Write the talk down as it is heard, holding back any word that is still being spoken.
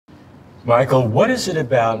Michael, what is it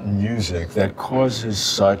about music that causes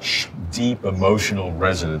such deep emotional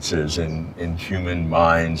resonances in human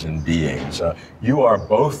minds and beings? You are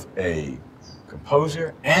both a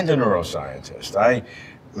composer and a neuroscientist. I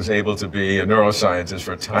was able to be a neuroscientist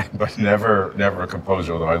for a time, but never a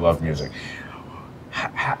composer, although I love music.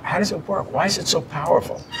 How does it work? Why is it so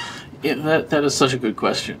powerful? That is such a good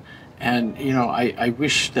question. And, you know, I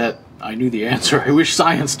wish that I knew the answer. I wish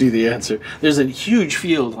science knew the answer. There's a huge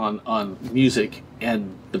field on music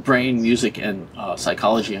and the brain, music and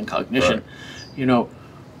psychology and cognition. Right. You know,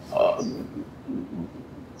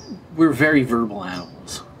 we're very verbal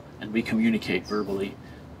animals and we communicate verbally.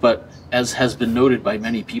 But as has been noted by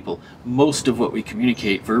many people, most of what we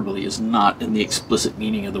communicate verbally is not in the explicit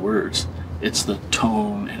meaning of the words. It's the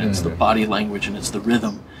tone and it's the body language and it's the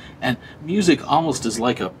rhythm. And music almost is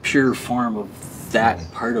like a pure form of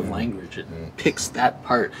that part of language. It picks that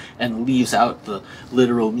part and leaves out the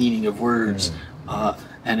literal meaning of words.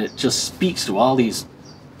 And it just speaks to all these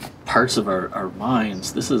parts of our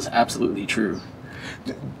minds. This is absolutely true.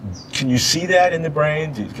 Can you see that in the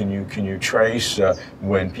brain? Can you trace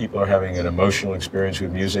when people are having an emotional experience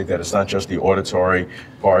with music, that it's not just the auditory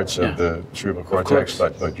parts of the cerebral cortex,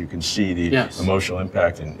 but you can see the emotional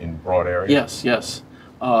impact in broad areas? Yes, yes.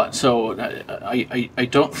 So I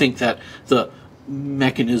don't think that the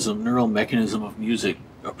neural mechanism of music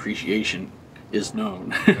appreciation is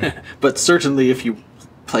known. But certainly if you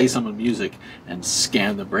play some music and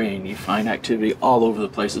scan the brain, you find activity all over the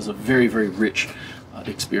place. It's a very, very rich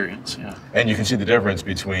experience. Yeah. And you can see the difference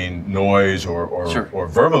between noise or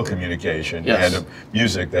verbal communication and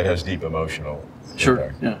music that has deep emotional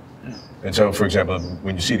impact. Yeah. And so, for example,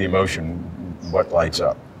 when you see the emotion, what lights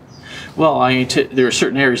up? Well, there are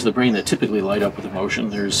certain areas of the brain that typically light up with emotion.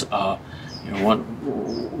 There's one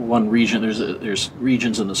region. There's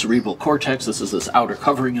regions in the cerebral cortex. This is this outer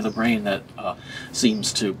covering of the brain that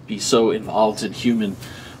seems to be so involved in human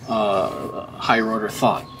higher order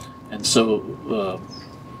thought, and so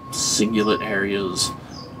cingulate areas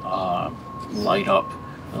light up.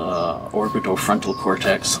 Orbitofrontal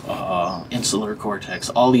cortex, insular cortex,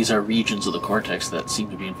 all these are regions of the cortex that seem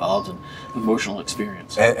to be involved in emotional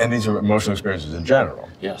experience. And these are emotional experiences in general.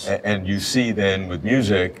 Yes. And you see then with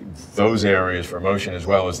music, those areas for emotion as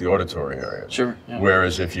well as the auditory areas. Sure. Yeah.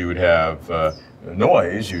 Whereas if you would have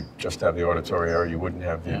noise, you'd just have the auditory area, you wouldn't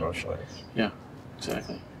have the emotional areas. Yeah,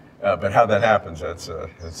 exactly. But how that happens, that's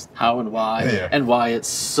how and why, and why it's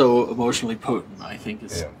so emotionally potent, I think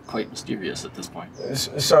is quite mysterious at this point.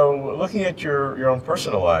 So, looking at your own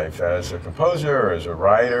personal life as a composer, as a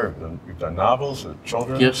writer, you've done novels,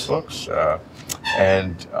 children's books,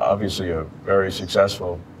 and obviously a very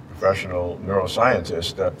successful professional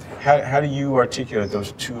neuroscientist. How do you articulate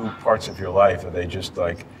those two parts of your life? Are they just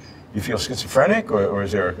like, you feel schizophrenic, or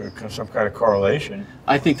is there some kind of correlation?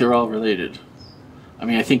 I think they're all related. I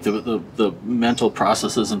mean, I think the mental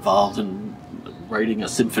processes involved in writing a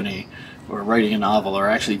symphony or writing a novel are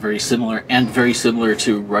actually very similar, and very similar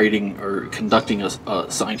to writing or conducting a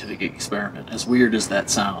scientific experiment. As weird as that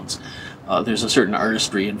sounds, there's a certain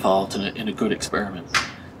artistry involved in a good experiment.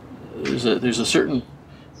 There's a certain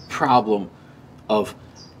problem of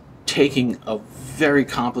taking a very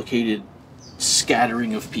complicated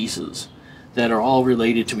scattering of pieces that are all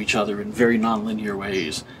related to each other in very nonlinear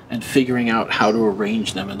ways, and figuring out how to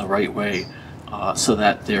arrange them in the right way so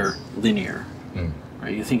that they're linear.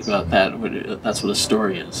 Right? You think about that, that's what a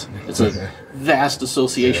story is. It's a vast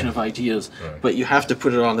association of ideas, but you have to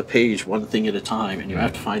put it on the page one thing at a time, and you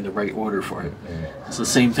have to find the right order for it. It's the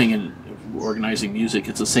same thing in organizing music.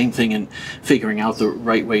 It's the same thing in figuring out the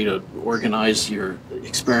right way to organize your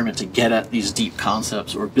experiment to get at these deep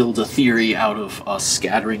concepts, or build a theory out of a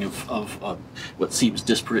scattering of what seems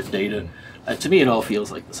disparate data. To me, it all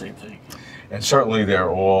feels like the same thing. And certainly they're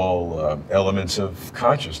all elements of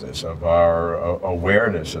consciousness, of our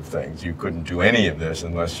awareness of things. You couldn't do any of this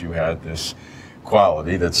unless you had this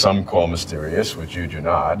quality that some call mysterious, which you do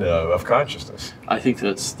not, of consciousness. I think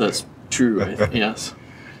that's true, yes.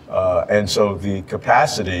 And so the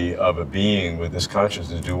capacity of a being with this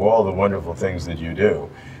consciousness to do all the wonderful things that you do,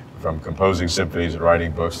 from composing symphonies and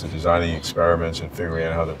writing books to designing experiments and figuring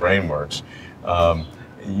out how the brain works,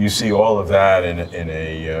 you see all of that in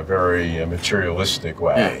a very materialistic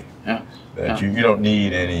way. That you don't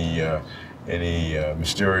need any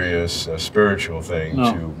mysterious spiritual thing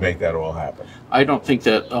to make that all happen. I don't think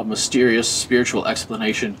that a mysterious spiritual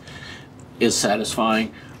explanation is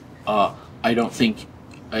satisfying. I don't think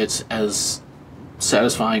it's as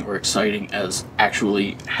satisfying or exciting as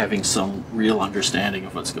actually having some real understanding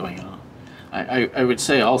of what's going on. I would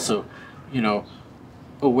say also, you know,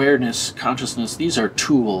 awareness, consciousness, these are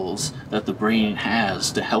tools that the brain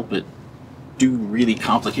has to help it do really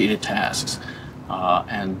complicated tasks.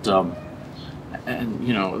 And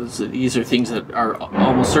you know, these are things that are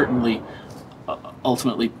almost certainly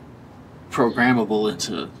ultimately programmable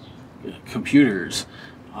into computers.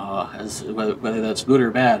 As whether that's good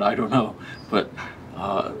or bad, I don't know. But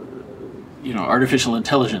you know, artificial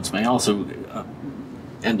intelligence may also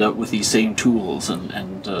end up with these same tools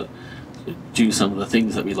and do some of the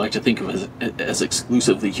things that we like to think of as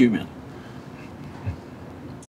exclusively human.